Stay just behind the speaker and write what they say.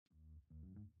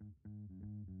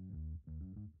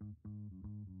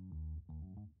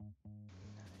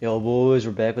Yo boys,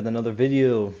 we're back with another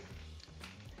video.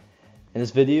 In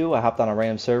this video, I hopped on a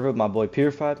random server with my boy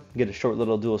Purified, get a short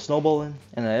little duo snowballing,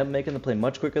 and I ended up making the play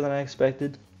much quicker than I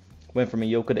expected. Went from a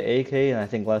Yoka to AK in I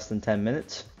think less than 10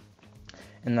 minutes.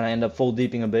 And then I ended up full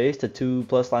deeping a base to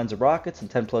 2+ lines of rockets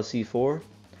and 10+ C4.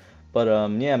 But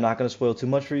yeah, I'm not going to spoil too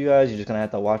much for you guys, you're just going to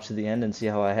have to watch to the end and see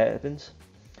how it happens.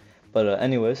 But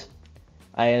anyways,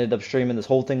 I ended up streaming this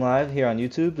whole thing live here on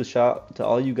YouTube. So shout out to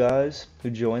all you guys who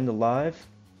joined the live.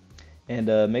 And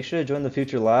make sure to join the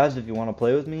future lives if you want to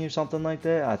play with me or something like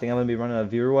that. I think I'm going to be running a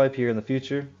viewer wipe here in the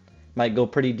future. Might go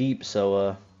pretty deep,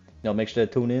 so make sure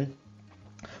to tune in.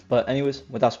 But anyways,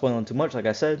 without spoiling too much, like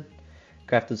I said,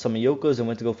 crafted some Yokas and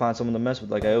went to go find someone to mess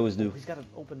with like I always do. He's got an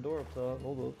open door up, so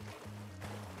hold up.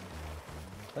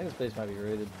 I think this place might be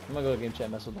raided. I'm going to go to game chat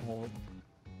and mess with the whole.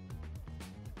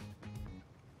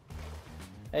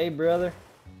 Hey, brother.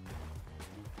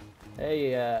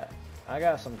 Hey, I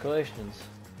got some questions.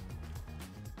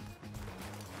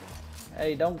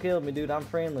 Hey, don't kill me, dude. I'm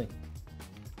friendly.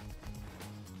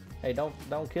 Hey, don't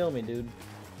kill me, dude.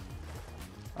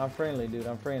 I'm friendly, dude.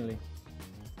 I'm friendly.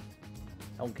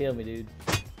 Don't kill me, dude.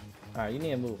 All right, you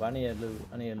need to move. I need to loot.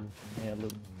 I need to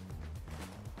loot.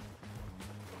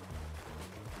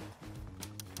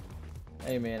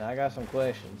 Hey, man, I got some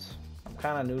questions. I'm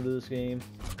kind of new to this game.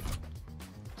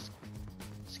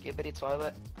 Skibbity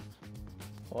toilet.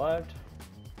 What?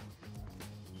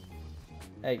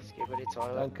 Hey, Skibbity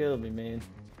toilet. don't kill me, man.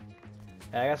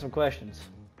 Hey, I got some questions.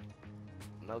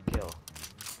 No kill.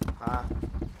 Huh?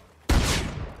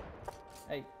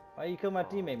 Hey, why you kill my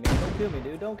teammate, man? Don't kill me,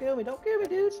 dude. Don't kill me. Don't kill me, That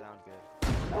dude. didn't sound good.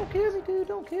 Don't kill me, dude.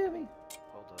 Don't kill me.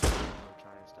 Hold up. I'm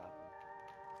trying to stop him.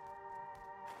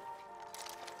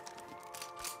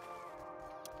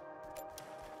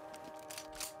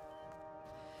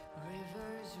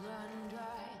 Rivers run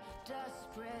dry, dust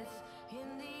spreads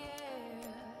in the air.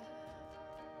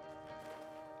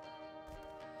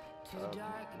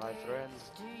 My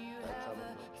friends, that's how they look.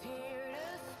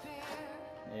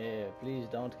 Yeah, please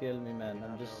don't kill me, man.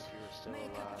 I'm just, If you're still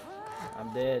alive.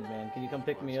 I'm dead, man. Can you come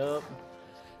pick me up?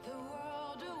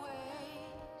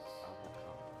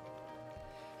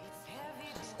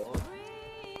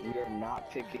 We are not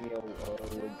picking your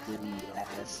green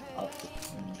ass up,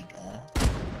 nigga.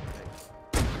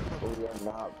 We are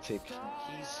not picking.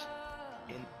 He's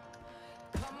in.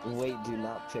 Wait, do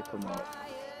not pick him up.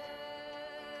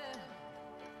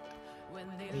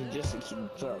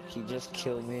 He just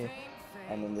killed me,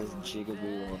 and then this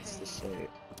jigaboo wants to say it.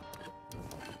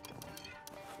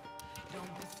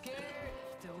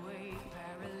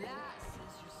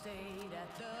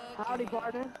 Howdy,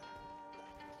 partner.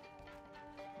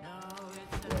 Yeah,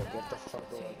 get the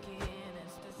fuck away.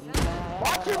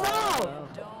 Watch your mouth!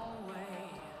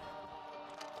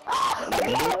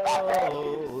 No,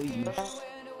 you.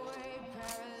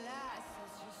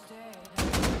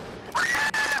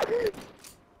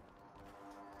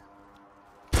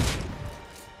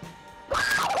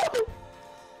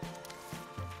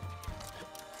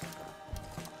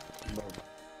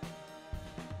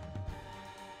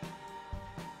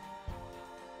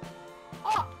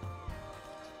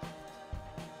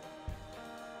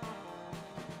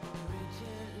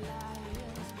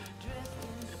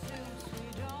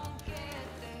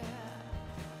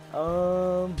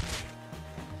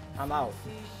 I'm out.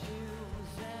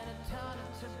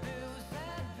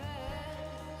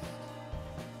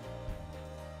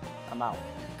 I'm out.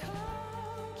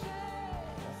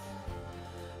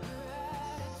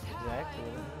 Exactly.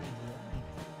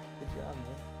 Good job,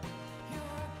 man.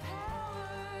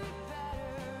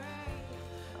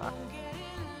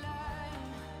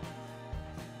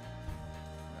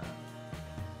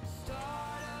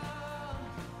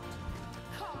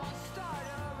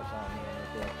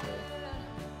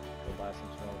 Buy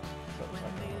some smokes.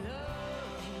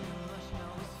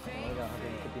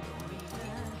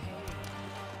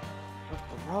 What's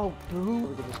the rope, dude?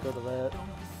 We can just go to that.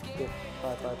 Get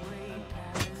 5-5.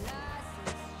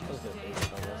 That was good, I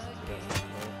guess, since you guys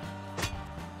didn't play.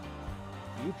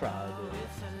 You probably did it.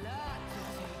 This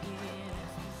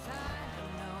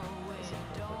is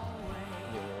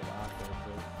perfect. You're really not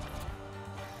perfect.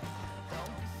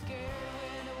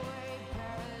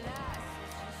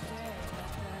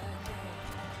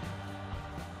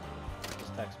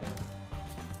 Just text me.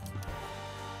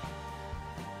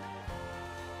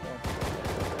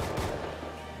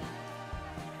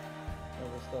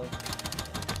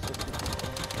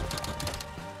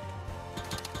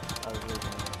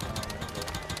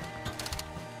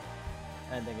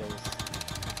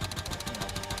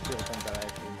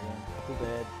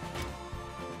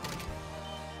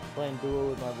 Playing duo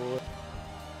with my boy.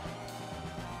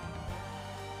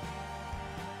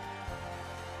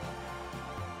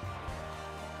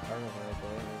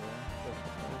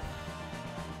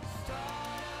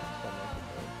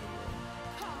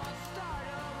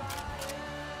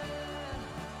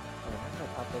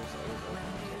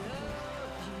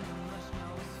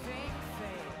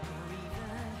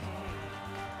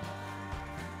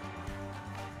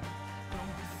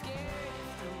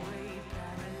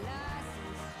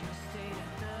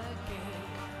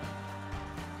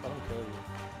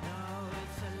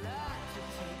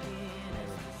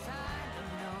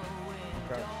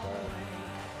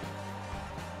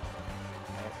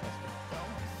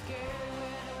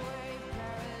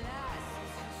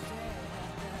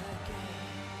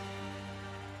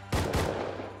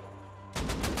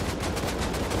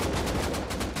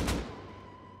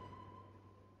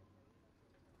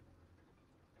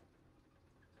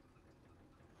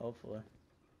 Hopefully.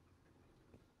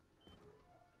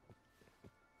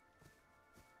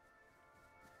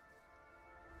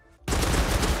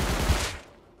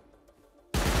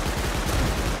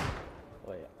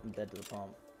 Wait, I'm dead to the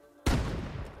pump.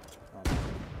 Oh, no.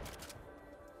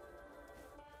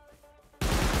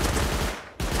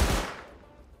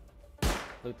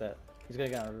 Loot that. He's gonna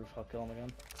get on the roof. I'll kill him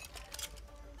again.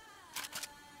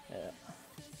 Yeah.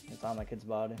 It's on that kid's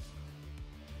body.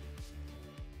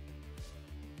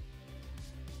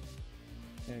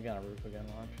 He's gonna get on the roof again,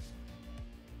 watch.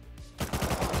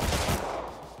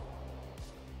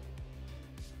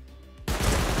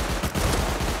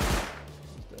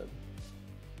 He's dead.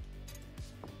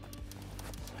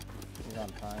 He's on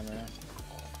timer.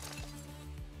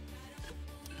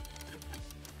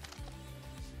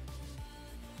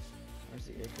 Where's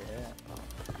the AK at?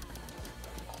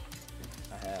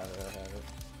 I have it.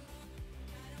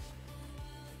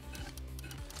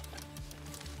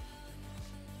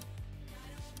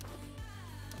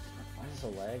 Why is it so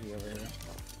laggy over here?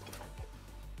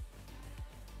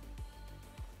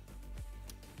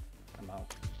 I'm out.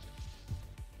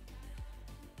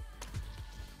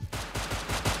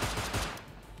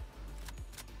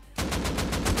 I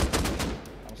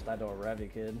almost died to a Revy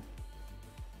kid.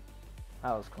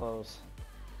 That was close.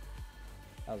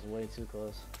 That was way too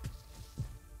close.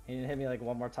 He didn't hit me like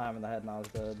one more time in the head and I was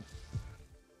dead.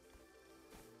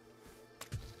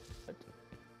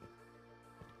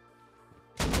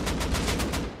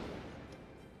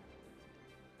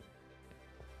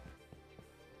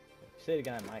 Say it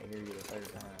again, I might hear you the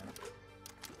third time.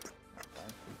 Okay.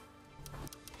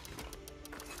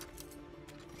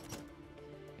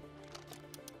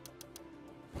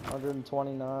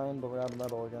 129, but we're out of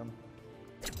metal again.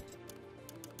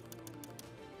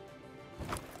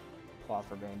 Cloth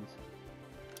for bandies.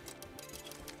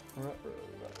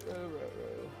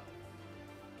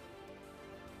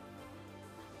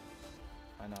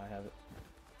 I know I have it.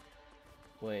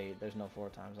 Wait, there's no 4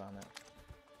 times on it.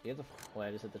 You have to. Wait,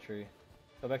 I just hit the tree.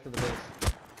 Go back to the base.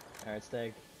 Alright,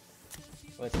 stag.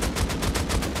 Wait, stag.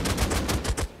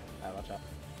 Alright, watch out.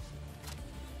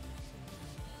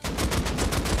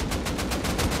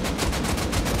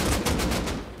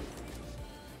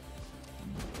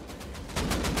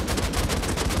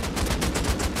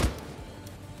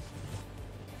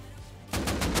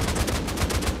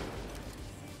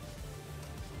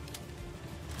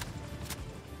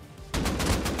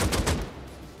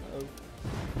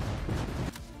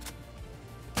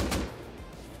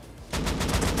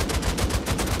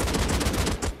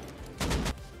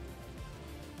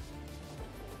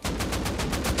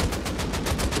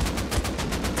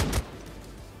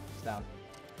 Down.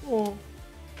 Oh.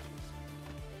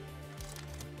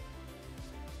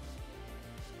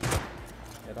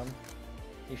 Hit him.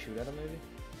 You shoot at him maybe?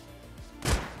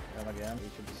 Hit him again. He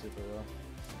should be super low.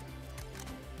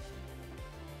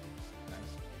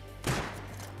 Nice.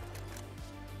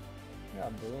 Yeah,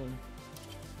 boom.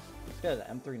 This guy's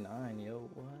an M39, yo,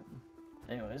 what?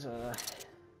 Anyways,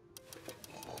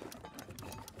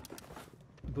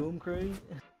 boom crate.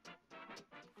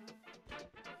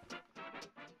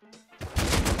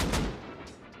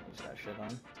 Shit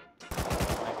on.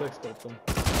 I quick scoped him.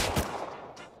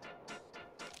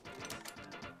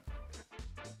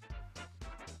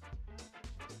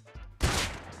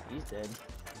 He's dead.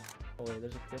 Oh wait,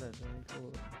 there's a kid I think.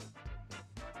 Cool.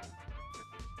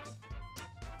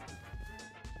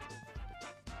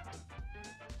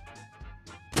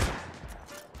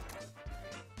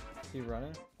 Is he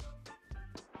running?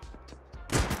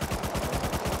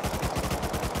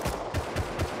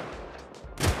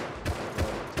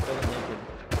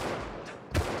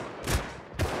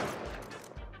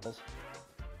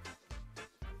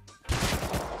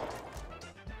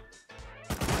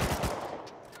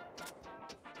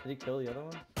 Did he kill the other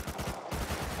one?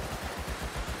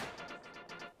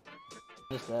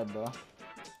 Just dead, bro. Are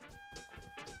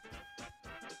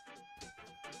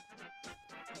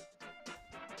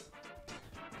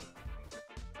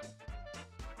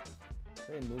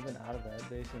they moving out of that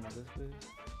base into this base?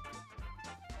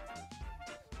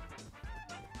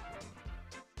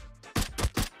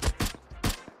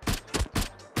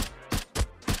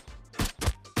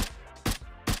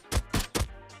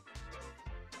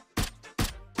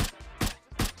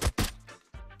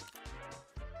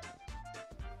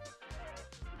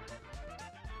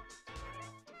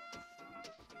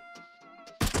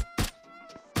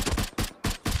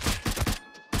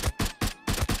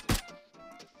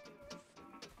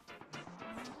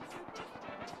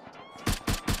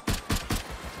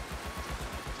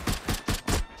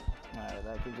 Alright,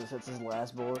 that kid just hits his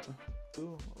last bullet. Ooh,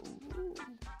 ooh.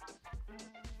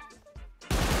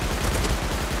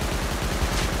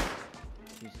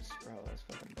 Jesus, bro, that's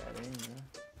fucking bad aim, man.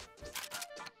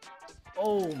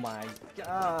 Oh my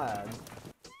god!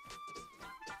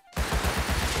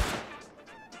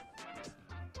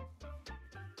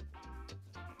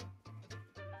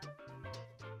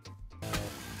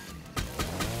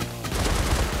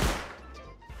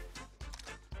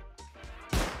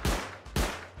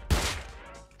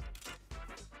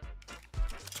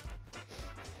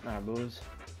 Alright, boys.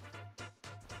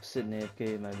 Sitting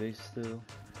AFK at my base still.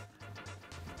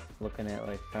 Looking at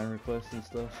like friend requests and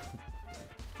stuff.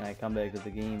 And I come back to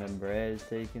the game and Brad is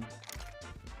taken.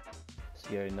 So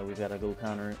you already know we gotta go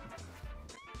counter it.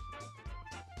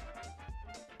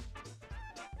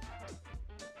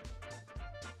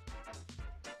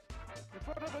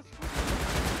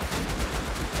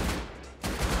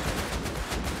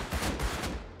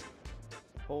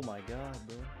 Oh my god,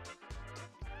 bro.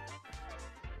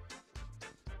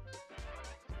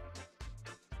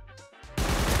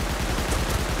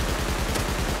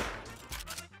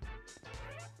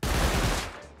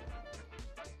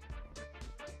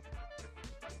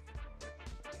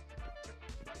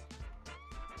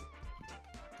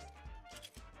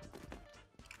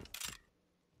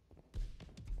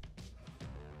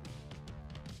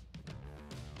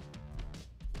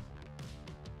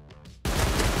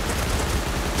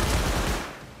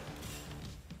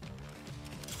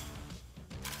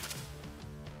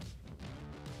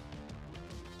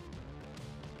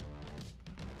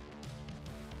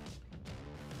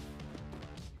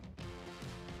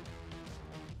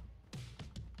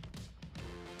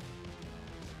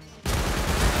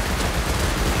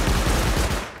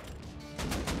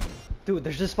 Dude,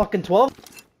 there's just fucking 12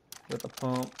 with a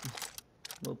pump.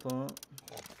 Little pump.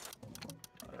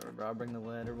 Whatever, bro. I'll bring the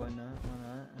ladder. Why not? Why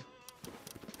not?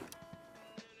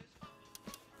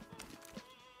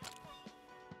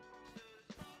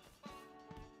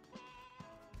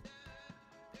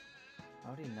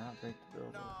 How did he not break the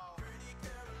building?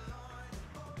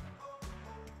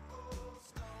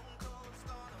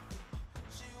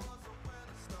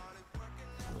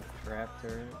 Little trap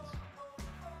turrets.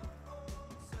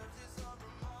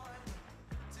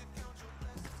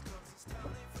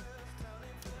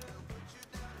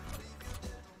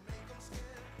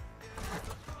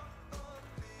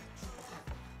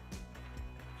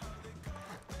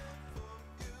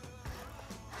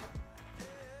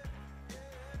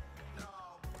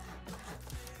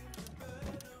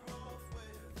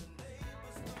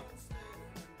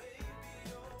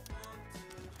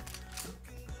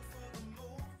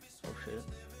 Oh shit.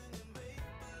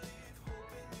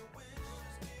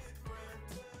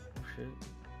 Oh shit.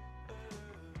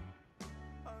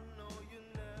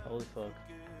 Holy fuck.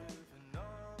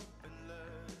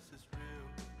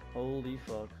 Holy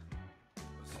fuck.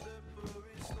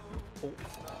 Oh.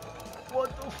 What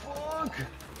the fuck?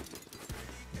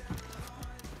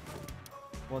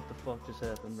 What the fuck just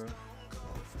happened, bro?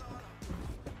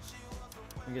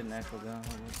 I'm getting an actual gun.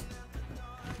 Hold on.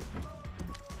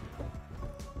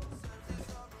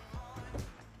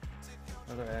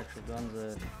 Other actual guns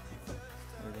that.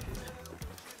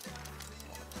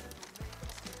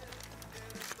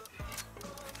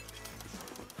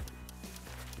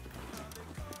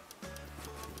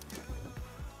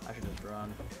 I should just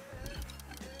run.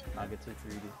 Not get too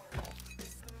greedy.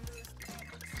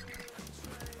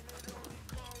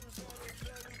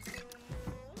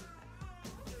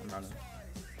 I'm running.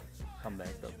 Come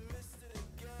back up.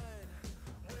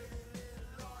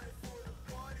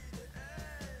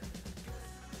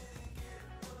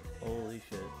 Holy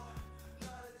shit.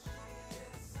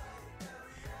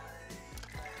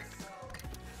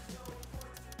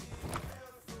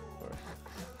 Of course.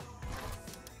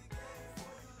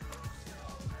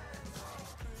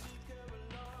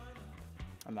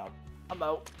 I'm out. I'm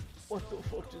out. What the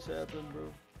fuck just happened, bro?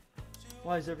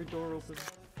 Why is every door open?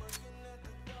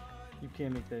 You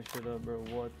can't make that shit up, bro.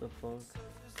 What the fuck?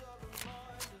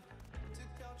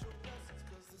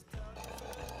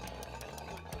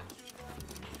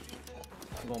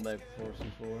 I'm going back for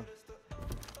 4C4.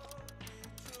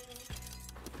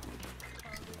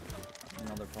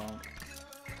 Another pump.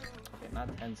 Okay, not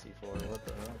 10C4. What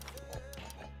the hell?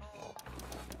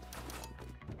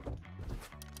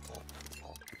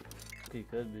 He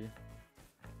could be.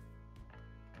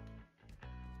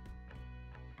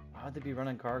 Why would they be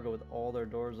running cargo with all their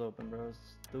doors open, bro? It's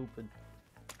stupid.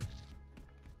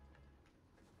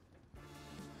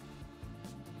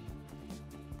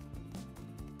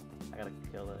 I gotta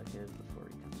kill that kid before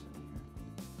he comes in here.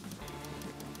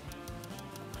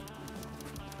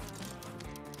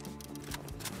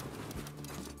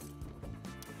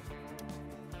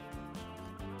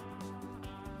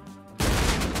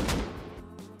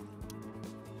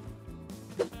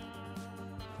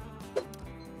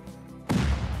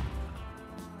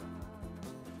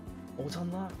 Oh, it's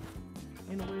unlocked.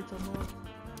 Ain't no way it's unlocked.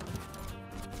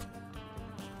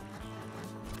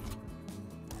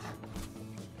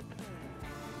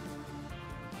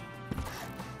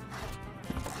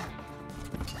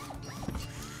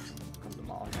 Come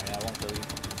demolish me. I won't kill you.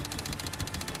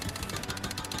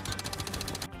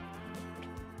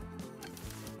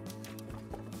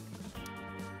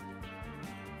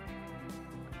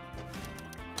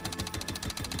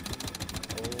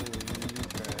 Holy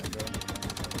crap, bro.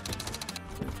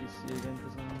 PC again for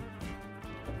something.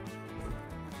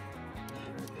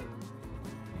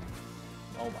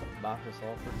 Oh my, box of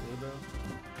sulfur too, bro.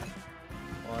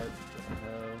 What the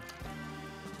hell?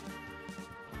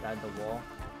 Died the wall.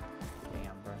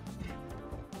 Damn, bro.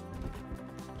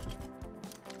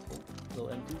 Little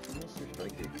empty for Mr.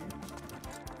 Striker.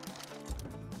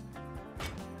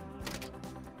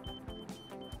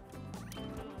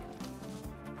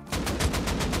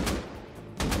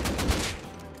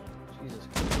 Jesus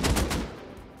Christ.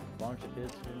 Bunch of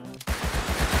hits here now.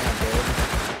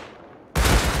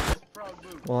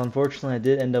 Well, unfortunately, I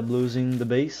did end up losing the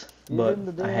base, but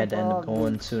I had to end up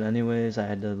going soon anyways. I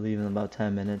had to leave in about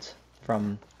 10 minutes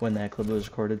from when that clip was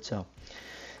recorded, so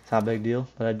it's not a big deal.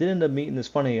 But I did end up meeting this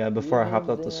funny guy before I hopped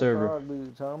off the server.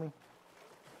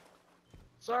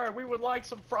 Sir, we would like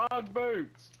some frog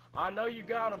boots. I know you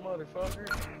got 'em, motherfucker.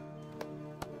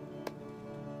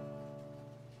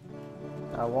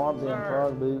 I want them Sir.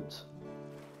 frog boots.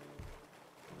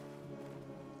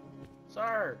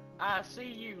 Sir, I see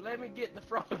you. Let me get the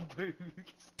frog boots.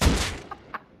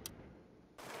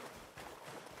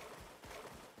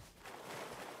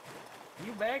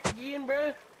 You back again,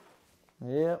 bruh?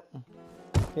 Yep.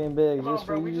 Came back Come on, just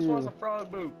bro. for We just want you. some frog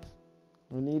boots.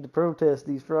 We need to protest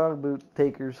these frog boot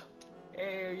takers.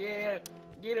 Hell yeah.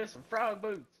 Get us some frog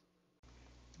boots.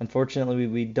 Unfortunately,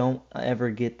 we don't ever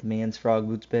get the man's frog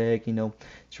boots back, you know.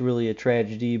 It's really a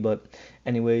tragedy, but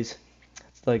anyways,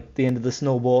 it's like the end of the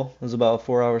snowball. It was about a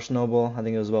 4-hour snowball. I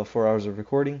think it was about 4 hours of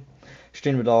recording.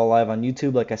 Streamed it all live on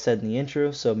YouTube, like I said in the intro,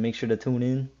 so make sure to tune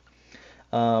in.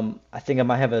 I think I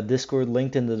might have a Discord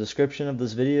linked in the description of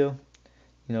this video.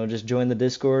 You know, just join the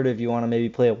Discord if you want to maybe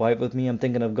play a wipe with me. I'm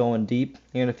thinking of going deep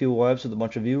here in a few wipes with a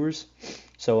bunch of viewers.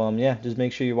 So, yeah, just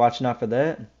make sure you're watching out for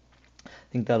that. I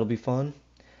think that'll be fun.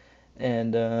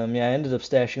 And, yeah, I ended up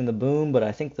stashing the boom, but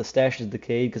I think the stash is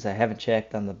decayed because I haven't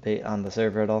checked on the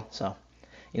server at all. So,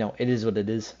 you know, it is what it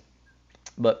is.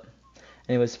 But,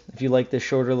 anyways, if you like this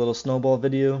shorter little snowball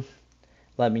video,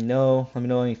 let me know. Let me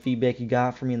know any feedback you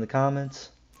got for me in the comments.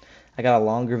 I got a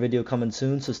longer video coming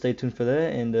soon, so stay tuned for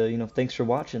that. And, you know, thanks for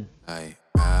watching.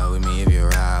 Ride with me if you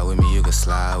ride with me, you can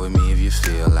slide with me if you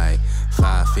feel like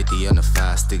 550 on the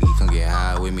 5 sticky, come get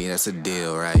high with me, that's a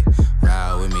deal, right?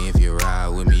 Ride with me if you ride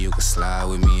with me, you can slide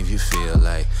with me if you feel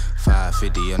like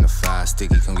 550 on the 5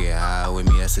 sticky, come get high with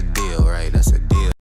me, that's a deal, right? That's a deal.